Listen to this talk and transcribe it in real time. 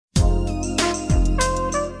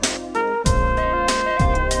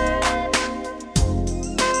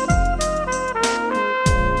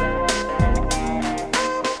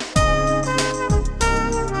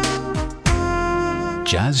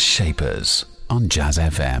Shapers on Jazz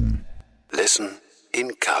FM. Listen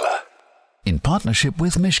in colour. In partnership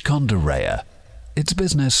with Mishcon de Reya. It's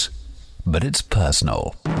business, but it's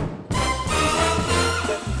personal.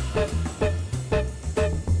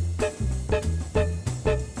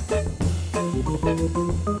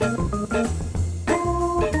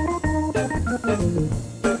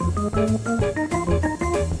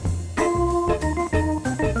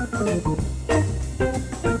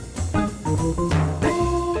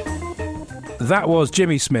 That was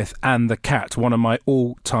Jimmy Smith and The Cat, one of my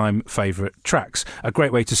all-time favourite tracks. A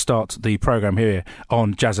great way to start the programme here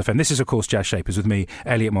on Jazz FM. This is, of course, Jazz Shapers with me,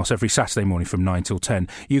 Elliot Moss, every Saturday morning from 9 till 10.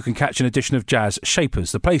 You can catch an edition of Jazz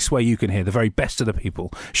Shapers, the place where you can hear the very best of the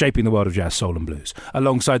people shaping the world of jazz, soul and blues,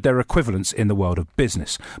 alongside their equivalents in the world of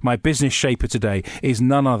business. My business shaper today is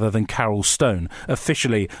none other than Carol Stone,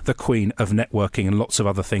 officially the Queen of Networking and lots of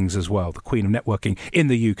other things as well. The Queen of Networking in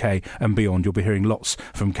the UK and beyond. You'll be hearing lots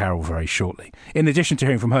from Carol very shortly. In addition to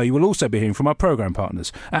hearing from her, you will also be hearing from our programme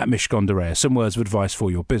partners at Mishcon de Reya, some words of advice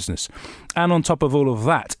for your business. And on top of all of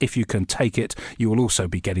that, if you can take it, you will also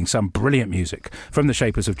be getting some brilliant music from the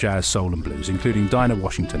shapers of jazz, soul and blues, including Dinah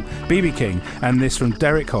Washington, B.B. King, and this from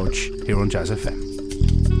Derek Hodge here on Jazz FM.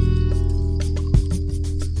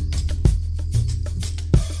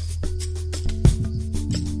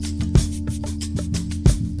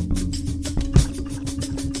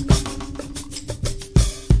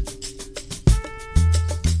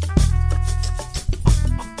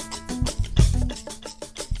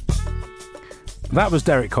 That was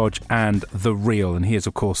Derek Hodge and The Real, and he is,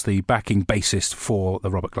 of course, the backing bassist for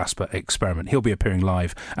the Robert Glasper Experiment. He'll be appearing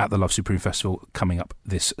live at the Love Supreme Festival coming up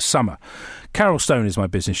this summer. Carol Stone is my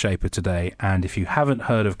business shaper today, and if you haven't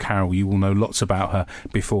heard of Carol, you will know lots about her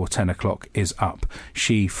before 10 o'clock is up.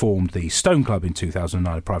 She formed the Stone Club in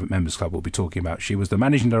 2009, a private members club we'll be talking about. She was the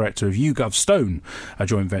managing director of YouGov Stone, a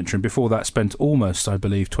joint venture, and before that spent almost, I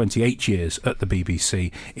believe, 28 years at the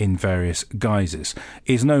BBC in various guises.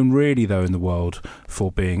 Is known really, though, in the world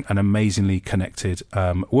for being an amazingly connected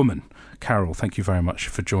woman. Carol, thank you very much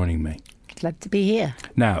for joining me. Glad to be here.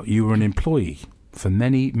 Now, you were an employee for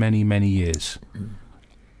many, many, many years.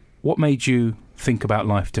 What made you think about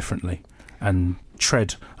life differently and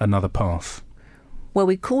tread another path? Well,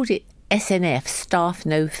 we called it SNF, Staff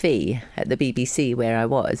No Fee, at the BBC where I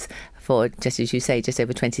was for, just as you say, just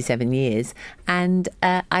over 27 years. And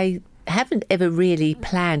I haven't ever really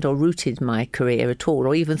planned or rooted my career at all,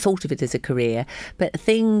 or even thought of it as a career. But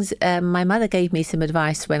my mother gave me some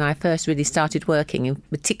advice when I first really started working, and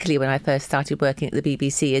particularly when I first started working at the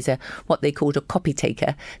BBC as what they called a copy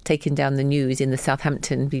taker, taking down the news in the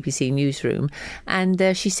Southampton BBC newsroom.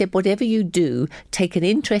 And she said, whatever you do, take an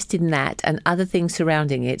interest in that and other things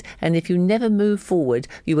surrounding it. And if you never move forward,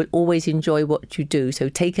 you will always enjoy what you do. So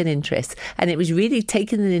take an interest. And it was really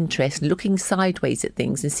taking an interest, looking sideways at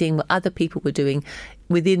things and seeing what other people were doing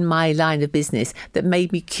within my line of business that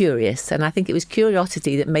made me curious. And I think it was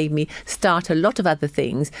curiosity that made me start a lot of other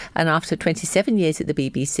things. And after 27 years at the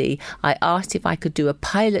BBC, I asked if I could do a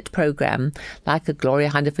pilot programme like a Gloria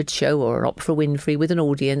Hunniford show or an Oprah Winfrey with an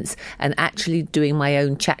audience, and actually doing my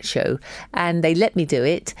own chat show. And they let me do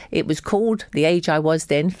it. It was called, the age I was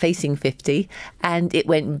then, Facing 50, and it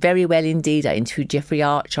went very well indeed. I interviewed Jeffrey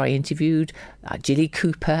Arch, I interviewed Jilly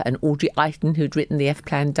Cooper and Audrey Eighton, who'd written the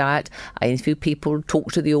F-Plan Diet. I interviewed people,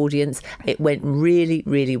 talked to the audience. It went really,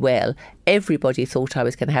 really well. Everybody thought I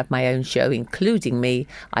was going to have my own show, including me.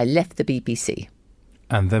 I left the BBC.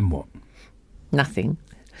 And then what? Nothing.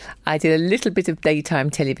 I did a little bit of daytime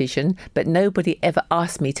television, but nobody ever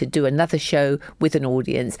asked me to do another show with an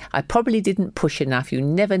audience. I probably didn't push enough. You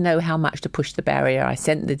never know how much to push the barrier. I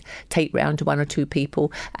sent the tape round to one or two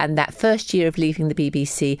people, and that first year of leaving the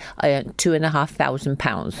BBC, I earned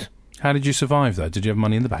 £2,500. How did you survive, though? Did you have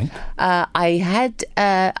money in the bank? I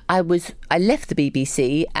left the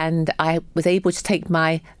BBC, and I was able to take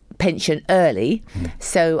my pension early,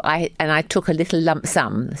 so I took a little lump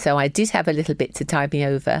sum, so I did have a little bit to tide me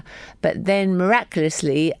over. But then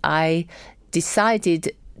miraculously I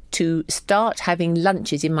decided to start having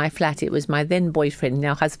lunches in my flat. It was my then boyfriend,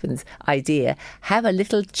 now husband's, idea. Have a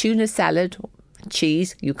little tuna salad,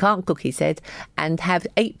 cheese, you can't cook, he said, and have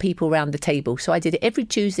 8 people round the table. So I did it every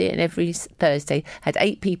Tuesday and every Thursday, had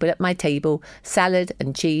 8 people at my table, salad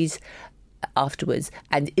and cheese afterwards,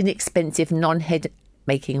 and inexpensive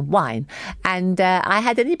making wine. And I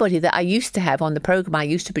had anybody that I used to have on the programme I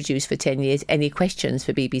used to produce for 10 years, Any Questions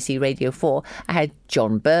for BBC Radio 4. I had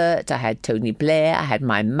John Burt, I had Tony Blair, I had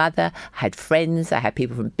my mother, I had friends, I had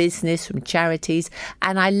people from business, from charities,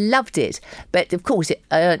 and I loved it. But of course,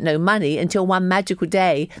 I earned no money until one magical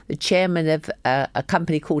day, the chairman of a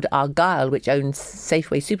company called Argyle, which owns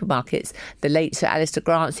Safeway supermarkets, the late Sir Alistair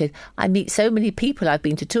Grant, said, I meet so many people, I've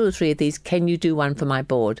been to 2 or 3 of these, can you do one for my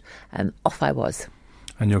board? And off I was.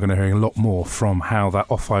 And you're going to hear a lot more from how that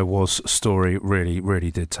Off I Was story really,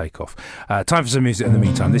 really did take off. Time for some music in the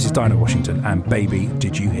meantime. This is Dinah Washington and Baby,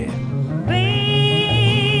 Did You Hear? Baby,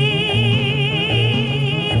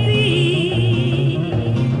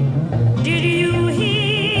 did you hear?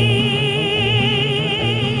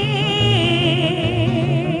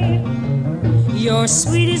 Your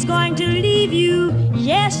sweet is going to leave you,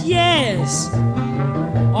 yes, yes,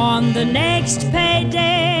 on the next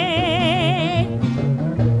payday.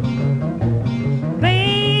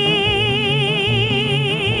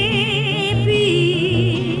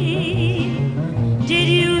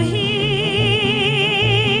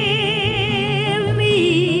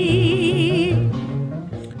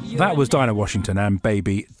 That was Dinah Washington and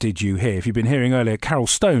Baby, Did You Hear? If you've been hearing earlier, Carol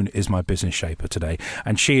Stone is my business shaper today,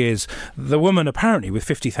 and she is the woman apparently with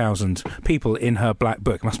 50,000 people in her black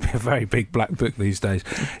book. Must be a very big black book these days.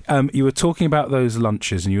 You were talking about those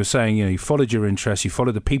lunches, and you were saying, you followed your interests, you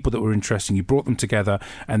followed the people that were interesting, you brought them together,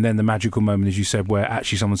 and then the magical moment, as you said, where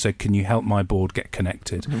actually someone said, can you help my board get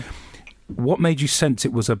connected? Mm-hmm. What made you sense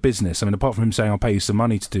it was a business? I mean, apart from him saying, I'll pay you some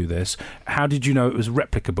money to do this, how did you know it was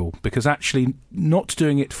replicable? Because actually not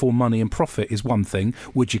doing it for money and profit is one thing.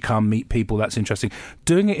 Would you come, meet people? That's interesting.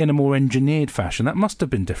 Doing it in a more engineered fashion, that must have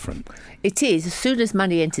been different. It is. As soon as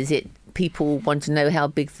money enters it, people want to know how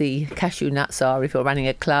big the cashew nuts are if you're running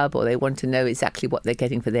a club, or they want to know exactly what they're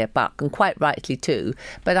getting for their buck, and quite rightly too.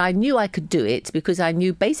 But I knew I could do it because I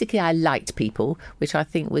knew basically I liked people, which I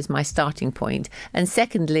think was my starting point. And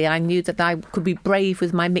secondly, I knew that I could be brave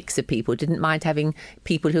with my mix of people, didn't mind having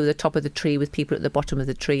people who were at the top of the tree with people at the bottom of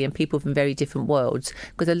the tree and people from very different worlds,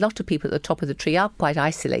 because a lot of people at the top of the tree are quite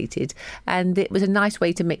isolated, and it was a nice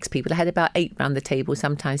way to mix people. I had about 8 round the table,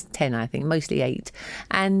 sometimes 10, I think, mostly 8.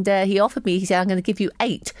 And he offered me, he said, I'm going to give you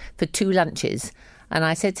 8 for 2 lunches. And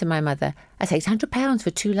I said to my mother, that's £800 for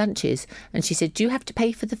 2 lunches. And she said, do you have to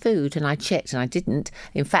pay for the food? And I checked, and I didn't.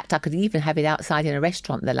 In fact, I could even have it outside in a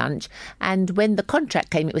restaurant, the lunch. And when the contract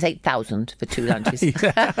came, it was 8,000 for 2 lunches.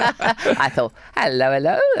 I thought,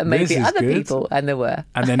 hello, and maybe other people. And there were.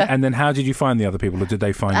 And then how did you find the other people, or did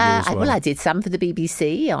they find you as well? Well, I did some for the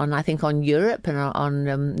BBC, on Europe, and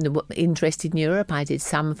on Interest in Europe. I did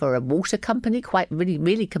some for a water company, quite really,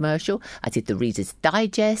 really commercial. I did the Reader's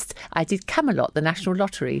Digest. I did Camelot, the National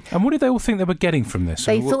Lottery. And what did they all think they were getting from this?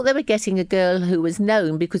 They thought they were getting a girl who was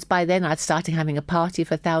known, because by then I'd started having a party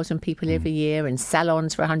for 1,000 people every year and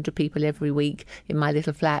salons for 100 people every week in my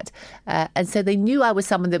little flat. And so they knew I was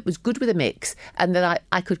someone that was good with a mix, and that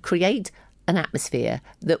I could create an atmosphere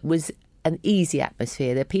that was an easy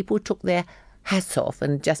atmosphere, that people took their hats off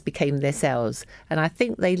and just became themselves. And I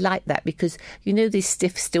think they liked that, because these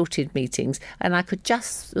stiff, stilted meetings, and I could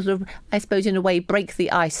just sort of, I suppose in a way, break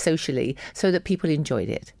the ice socially so that people enjoyed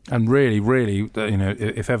it. And really, really,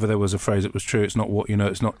 if ever there was a phrase that was true, it's not what you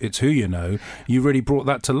know, it's who you know. You really brought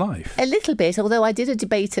that to life. A little bit, although I did a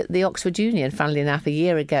debate at the Oxford Union, funnily enough, a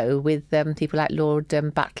year ago with people like Lord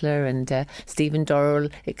Butler and Stephen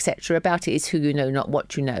Dorrell, etc., about it's who you know, not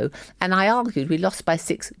what you know. And I argued, we lost by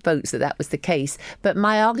 6 votes, that was the case. But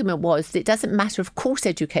my argument was that it doesn't matter. Of course,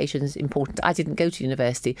 education is important. I didn't go to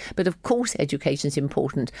university, but of course, education is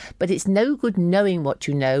important. But it's no good knowing what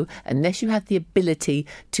you know unless you have the ability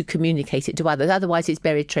to communicate it to others. Otherwise, it's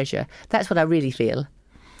buried treasure. That's what I really feel.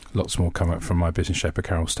 Lots more coming up from my business shaper,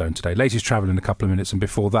 Carol Stone, today. Ladies travel in a couple of minutes, and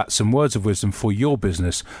before that, some words of wisdom for your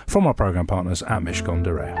business from our programme partners at Mishcon de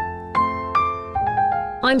Reya.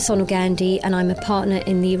 I'm Sonal Gandhi, and I'm a partner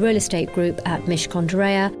in the real estate group at Mishcon de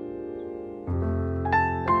Reya.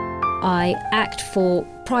 I act for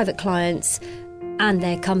private clients and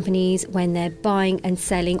their companies when they're buying and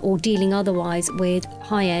selling or dealing otherwise with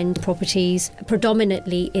high-end properties,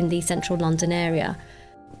 predominantly in the central London area.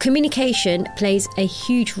 Communication plays a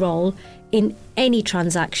huge role in any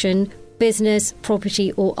transaction, business,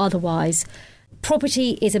 property or otherwise.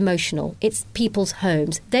 Property is emotional. It's people's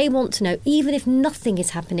homes. They want to know, even if nothing is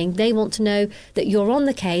happening, they want to know that you're on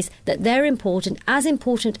the case, that they're important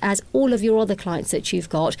as all of your other clients that you've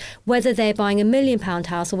got, whether they're buying £1 million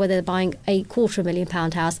house or whether they're buying a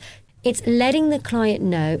 £250,000 house. It's letting the client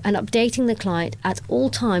know and updating the client at all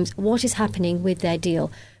times what is happening with their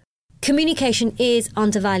deal. communication is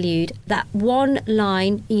undervalued. That one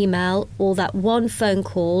line email or that one phone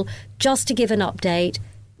call just to give an update,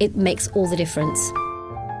 it makes all the difference.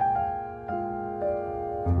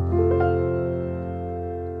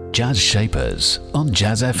 Jazz Shapers on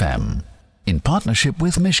Jazz FM, in partnership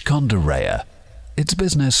with Mishcon de Reya. It's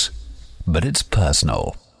business, but it's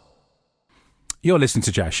personal. You're listening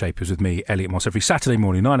to Jazz Shapers with me, Elliot Moss, every Saturday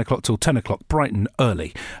morning, 9 o'clock till 10 o'clock, bright and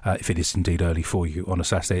early. If it is indeed early for you on a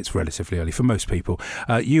Saturday, it's relatively early for most people.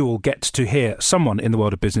 You will get to hear someone in the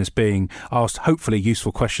world of business being asked hopefully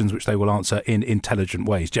useful questions which they will answer in intelligent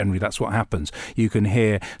ways. Generally, that's what happens. You can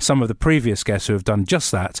hear some of the previous guests who have done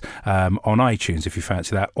just that on iTunes, if you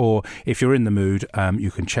fancy that. Or if you're in the mood, you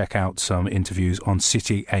can check out some interviews on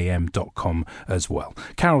cityam.com as well.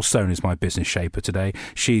 Carol Stone is my business shaper today.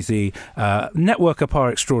 She's the networker par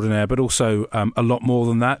extraordinaire, but also a lot more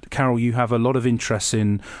than that. Carol, you have a lot of interest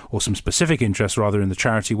in, or some specific interest rather, in the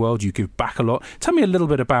charity world. You give back a lot. Tell me a little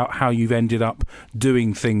bit about how you've ended up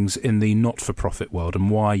doing things in the not-for-profit world and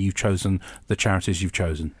why you've chosen the charities you've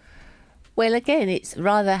chosen. Well, again, it's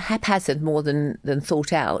rather haphazard more than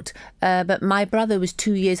thought out. But my brother was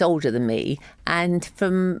 2 years older than me. And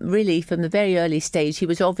from the very early stage, he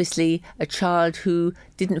was obviously a child who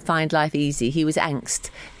didn't find life easy. He was angst.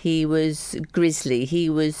 He was grisly. He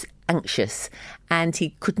was anxious, and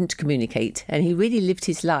he couldn't communicate. And he really lived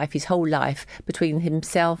his whole life, between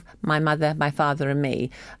himself, my mother, my father and me.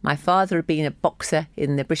 My father had been a boxer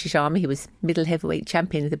in the British Army. He was middle heavyweight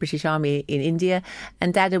champion of the British Army in India.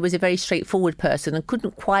 And Dada was a very straightforward person and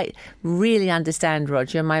couldn't quite really understand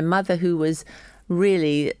Roger. My mother, who was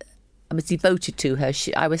really... I was devoted to her.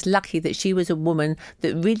 I was lucky that she was a woman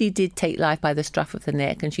that really did take life by the scruff of the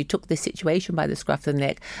neck, and she took this situation by the scruff of the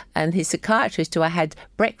neck. And his psychiatrist, who I had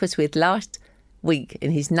breakfast with last week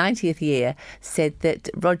in his 90th year, said that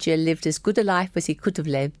Roger lived as good a life as he could have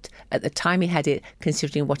lived at the time he had it,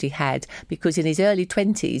 considering what he had, because in his early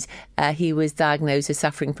 20s he was diagnosed as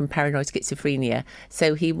suffering from paranoid schizophrenia.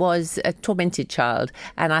 So he was a tormented child.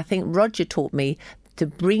 And I think Roger taught me to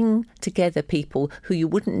bring together people who you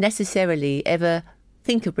wouldn't necessarily ever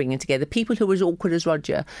think of bringing together, people who were as awkward as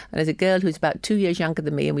Roger. And there's a girl who's about 2 years younger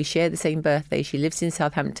than me, and we share the same birthday. She lives in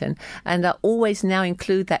Southampton, and I always now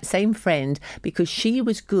include that same friend because she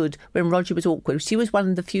was good when Roger was awkward. She was one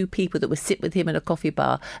of the few people that would sit with him in a coffee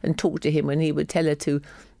bar and talk to him when he would tell her to,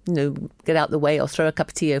 get out the way or throw a cup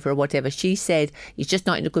of tea over or whatever. She said, he's just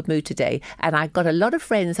not in a good mood today. And I got a lot of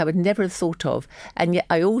friends I would never have thought of. And yet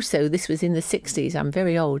this was in the 60s. I'm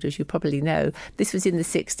very old, as you probably know. This was in the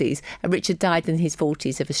 60s. And Richard died in his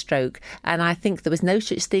 40s of a stroke. And I think there was no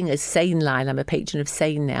such thing as Sane Line. I'm a patron of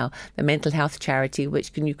Sane now, the mental health charity, which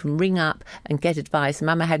you can ring up and get advice.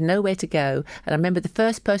 Mama had nowhere to go. And I remember the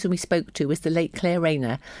first person we spoke to was the late Claire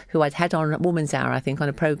Rayner, who I'd had on at Woman's Hour, I think, on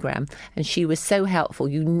a programme. And she was so helpful.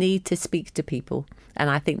 You need to speak to people, and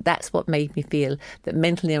I think that's what made me feel that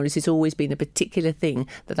mental illness has always been a particular thing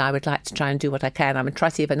that I would like to try and do what I can. I'm a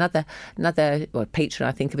trustee of another patron,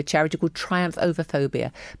 I think, of a charity called Triumph Over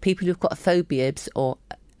Phobia. People who've got phobias or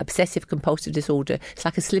obsessive compulsive disorder. It's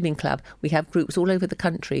like a slimming club. We have groups all over the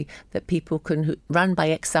country that people can run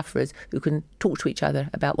by ex-sufferers who can talk to each other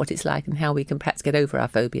about what it's like and how we can perhaps get over our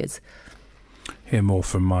phobias. Hear more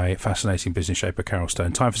from my fascinating business shaper, Carol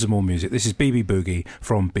Stone. Time for some more music. This is BB Boogie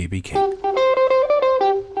from BB King.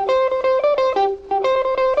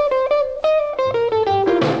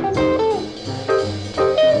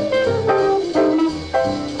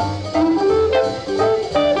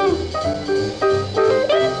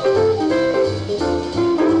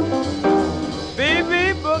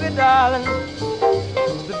 BB Boogie, darling,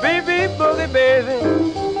 the BB Boogie,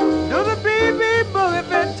 baby. Do the BB Boogie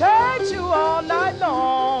been takes you all night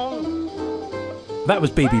long? That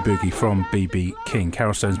was BB Boogie from BB King.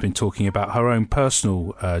 Carol Stone's been talking about her own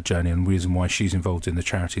personal journey and reason why she's involved in the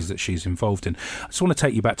charities that she's involved in. I just want to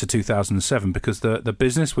take you back to 2007 because the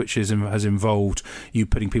business which has involved you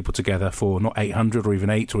putting people together for not 800 or even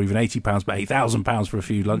 £8 or even £80, but £8,000 for a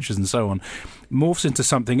few lunches and so on, morphs into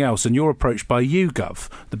something else. And you're approached by YouGov,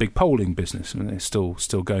 the big polling business, and it's still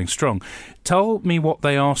going strong. Tell me what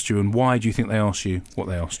they asked you and why do you think they asked you what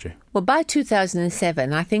they asked you? Well, by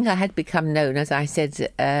 2007, I think I had become known, as I said,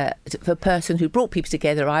 for a person who brought people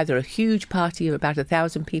together, either a huge party of about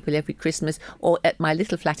 1,000 people every Christmas, or at my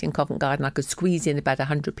little flat in Covent Garden, I could squeeze in about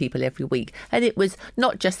 100 people every week. And it was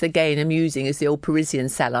not just the gay and amusing as the old Parisian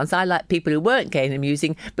salons. I liked people who weren't gay and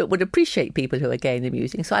amusing, but would appreciate people who are gay and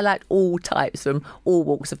amusing. So I liked all types from all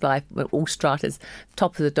walks of life, all stratas,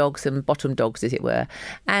 top of the dogs and bottom dogs, as it were.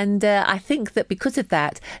 And I think that because of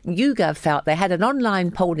that, YouGov felt they had an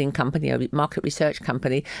online polling company, a market research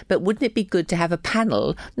company, but wouldn't it be good to have a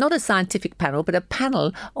panel, not a scientific panel, but a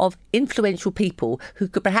panel of influential people who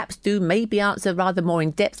could perhaps maybe answer rather more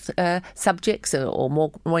in-depth subjects or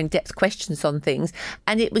more in-depth questions on things.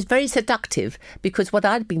 And it was very seductive because what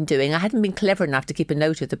I'd been doing, I hadn't been clever enough to keep a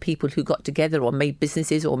note of the people who got together or made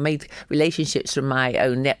businesses or made relationships from my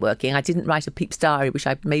own networking. I didn't write a Peep's diary, which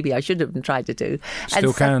maybe I should have tried to do.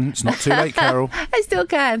 Still can. It's not too late, Carol. I still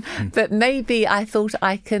can. But maybe I thought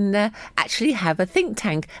I can actually have a think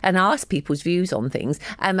tank and ask people's views on things.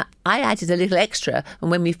 I added a little extra,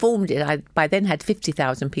 and when we formed it, I by then had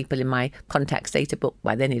 50,000 people in my contacts data book,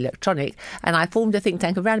 by then electronic, and I formed a think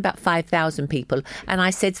tank of around about 5,000 people. And I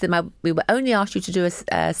said to them, we will only ask you to do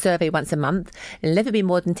a survey once a month. It'll never be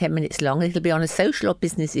more than 10 minutes long. It'll be on a social or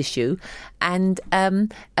business issue. And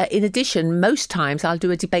in addition, most times I'll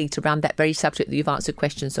do a debate around that very subject that you've answered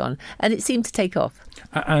questions on. And it seemed to take off.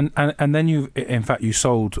 And then you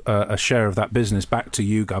sold a share of that business back to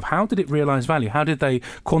YouGov. How did it realise value? How did they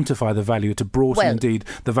quantify the value to broaden indeed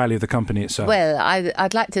the value of the company itself? Well,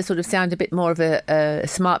 I'd like to sort of sound a bit more of a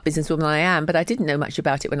smart businesswoman than I am, but I didn't know much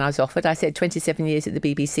about it when I was offered. I said 27 years at the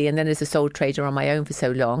BBC and then as a sole trader on my own for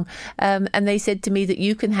so long. And they said to me that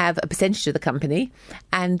you can have a percentage of the company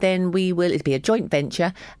and then it'll be a joint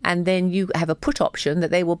venture, and then you have a put option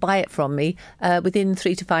that they will buy it from me within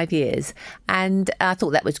 3 to 5 years. And I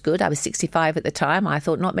thought that was good. I was 65 at the time. I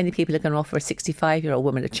thought not many people are going to offer a 65-year-old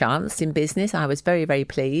woman a chance in business. I was very, very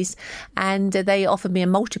pleased. And they offered me a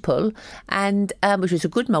multiple, and which was a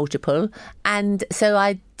good multiple. And so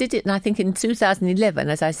I did it, and I think in 2011,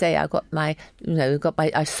 as I say,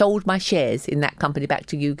 I sold my shares in that company back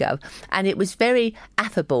to YouGov, and it was very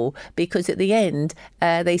affable because at the end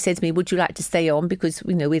they said to me, "Would you like to stay on? Because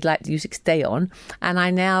we'd like you to stay on." And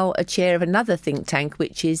I'm now a chair of another think tank,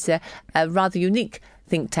 which is a rather unique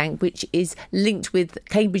think tank, which is linked with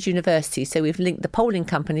Cambridge University. So we've linked the polling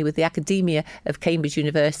company with the academia of Cambridge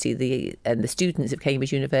University and the students of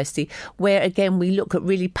Cambridge University, where again we look at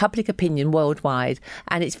really public opinion worldwide,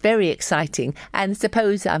 and it's very exciting. And I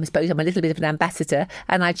suppose I'm a little bit of an ambassador,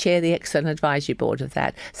 and I chair the external advisory board of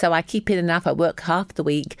that. So I keep in enough. I work half the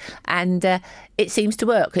week, and it seems to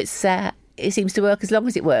work. It seems to work as long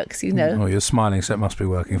as it works, Oh, you're smiling, so it must be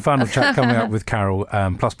working. Final chat coming up with Carol,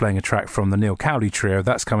 plus playing a track from the Neil Cowley Trio.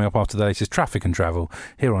 That's coming up after the latest traffic and travel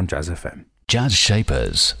here on Jazz FM. Jazz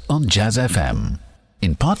Shapers on Jazz FM.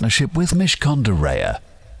 In partnership with Mishcon de Reya.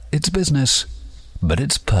 It's business, but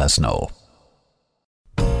it's personal.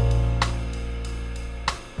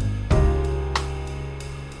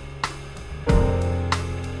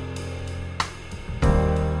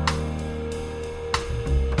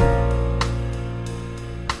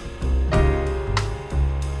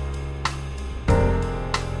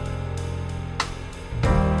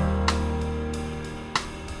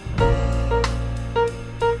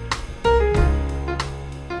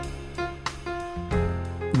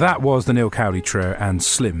 That was the Neil Cowley Trio and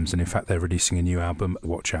Slims, and in fact they're releasing a new album.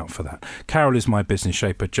 Watch out for that. Carol is my business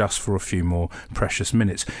shaper, just for a few more precious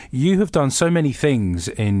minutes. You have done so many things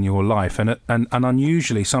in your life, and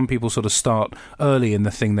unusually some people sort of start early in the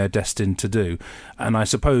thing they're destined to do. And I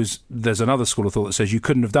suppose there's another school of thought that says you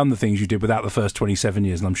couldn't have done the things you did without the first 27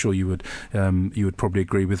 years, and I'm sure you would probably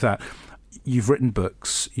agree with that. You've written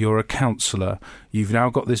books, you're a counsellor, you've now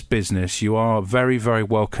got this business, you are very, very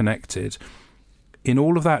well connected. In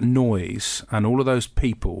all of that noise and all of those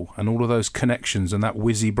people and all of those connections and that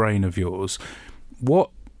whizzy brain of yours,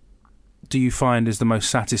 what do you find is the most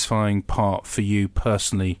satisfying part for you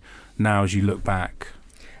personally now as you look back?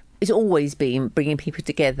 It's always been bringing people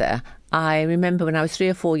together. I remember when I was 3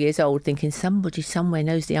 or 4 years old thinking somebody somewhere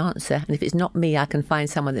knows the answer, and if it's not me, I can find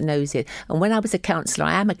someone that knows it. And when I was a counsellor,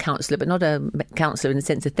 I am a counsellor, but not a counsellor in the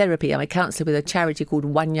sense of therapy. I'm a counsellor with a charity called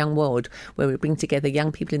One Young World, where we bring together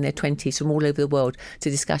young people in their 20s from all over the world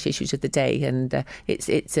to discuss issues of the day. And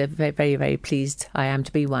it's a very, very, very pleased I am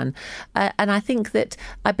to be one. And I think that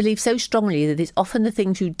I believe so strongly that it's often the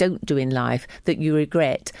things you don't do in life that you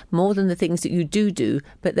regret more than the things that you do,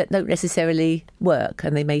 but that don't necessarily work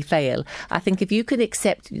and they may fail. I think if you can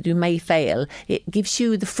accept you may fail, it gives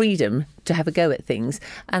you the freedom to have a go at things.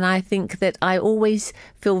 And I think that I always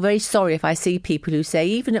feel very sorry if I see people who say,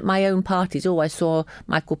 even at my own parties, I saw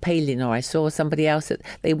Michael Palin or I saw somebody else that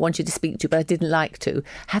they wanted to speak to, but I didn't like to.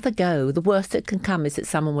 Have a go. The worst that can come is that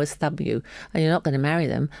someone will snub you and you're not going to marry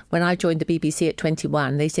them. When I joined the BBC at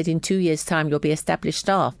 21, they said in 2 years' time you'll be established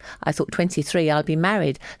staff. I thought 23, I'll be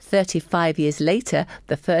married. 35 years later,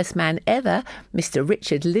 the first man ever, Mr.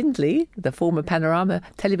 Richard Lindley, the former Panorama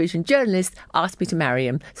television journalist, asked me to marry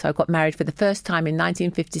him. So I got married married for the first time in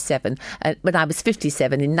 1957, when I was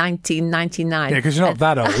 57 in 1999. Yeah, because you're not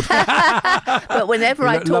that old. But whenever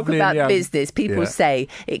I talk about business, people Yeah. say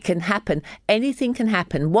it can happen. Anything can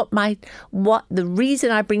happen. The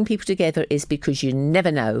reason I bring people together is because you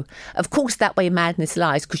never know. Of course, that way madness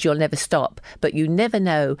lies, because you'll never stop, but you never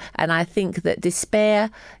know. And I think that despair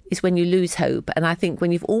is when you lose hope. And I think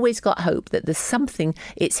when you've always got hope that there's something,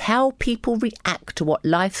 it's how people react to what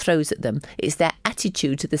life throws at them. It's their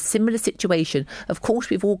attitude to the similar situation. Of course,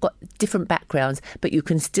 we've all got different backgrounds, but you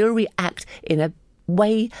can still react in a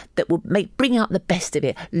way that will bring out the best of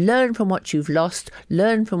it. Learn from what you've lost,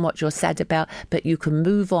 learn from what you're sad about, but you can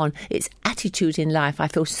move on. It's attitude in life. I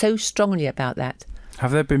feel so strongly about that.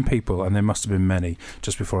 Have there been people, and there must have been many,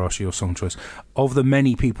 just before I ask you your song choice, of the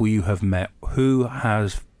many people you have met, who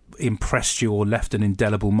has impressed you or left an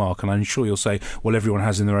indelible mark? And I'm sure you'll say, well, everyone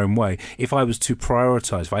has in their own way. If I was to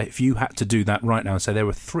prioritise, if you had to do that right now and say there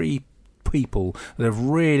were 3 people that have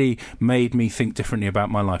really made me think differently about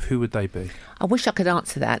my life, who would they be? I wish I could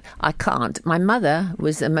answer that. I can't. My mother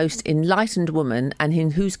was the most enlightened woman, and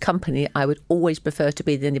in whose company I would always prefer to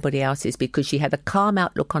be than anybody else's, because she had a calm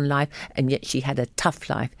outlook on life, and yet she had a tough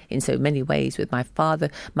life in so many ways. With my father,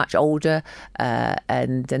 much older,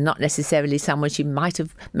 and not necessarily someone she might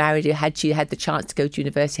have married had she had the chance to go to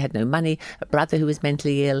university, had no money, a brother who was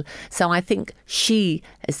mentally ill. So I think she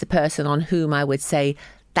is the person on whom I would say,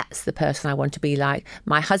 that's the person I want to be like.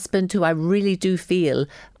 My husband, who I really do feel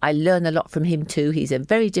I learn a lot from him too. He's a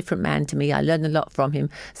very different man to me. I learn a lot from him.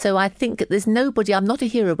 So I think there's nobody, I'm not a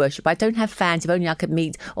hero worship. I don't have fans, if only I could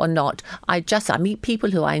meet or not. I meet people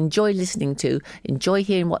who I enjoy listening to, enjoy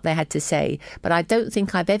hearing what they had to say. But I don't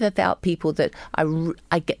think I've ever felt people that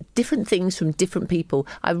I get different things from different people.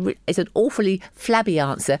 It's an awfully flabby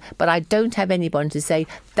answer, but I don't have anyone to say,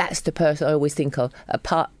 that's the person I always think of,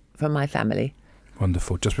 apart from my family.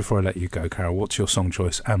 Wonderful. Just before I let you go, Carol, what's your song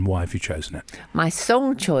choice and why have you chosen it? My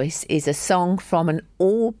song choice is a song from an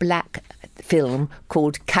all-black film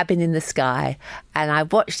called Cabin in the Sky. And I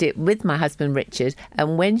watched it with my husband, Richard.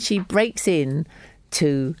 And when she breaks in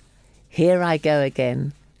to Here I Go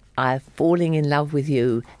Again, I'm falling in love with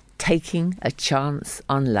you, taking a chance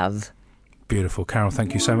on love. Beautiful. Carol,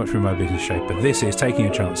 thank you so much for My Business Shaper. This is Taking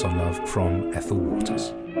a Chance on Love from Ethel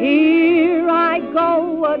Waters. Here I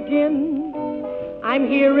go again. I'm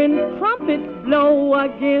hearing trumpets blow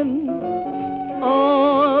again,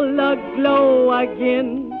 all aglow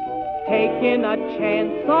again, taking a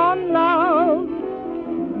chance on love.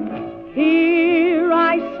 Here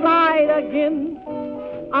I slide again,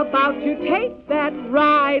 about to take that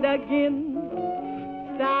ride again,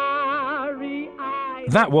 starry-eyed.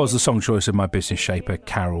 That was the song choice of My Business Shaper,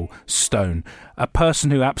 Carol Stone. A person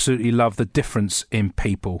who absolutely loved the difference in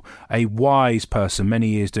people. A wise person, many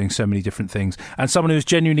years doing so many different things. And someone who was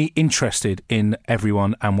genuinely interested in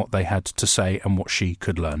everyone and what they had to say and what she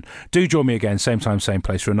could learn. Do join me again, same time, same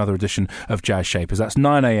place, for another edition of Jazz Shapers. That's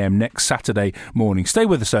 9 a.m. next Saturday morning. Stay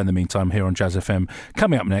with us in the meantime here on Jazz FM.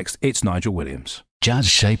 Coming up next, it's Nigel Williams. Jazz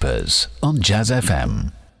Shapers on Jazz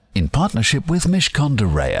FM. In partnership with Mishcon de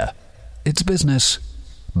Reya. It's business,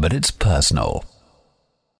 but it's personal.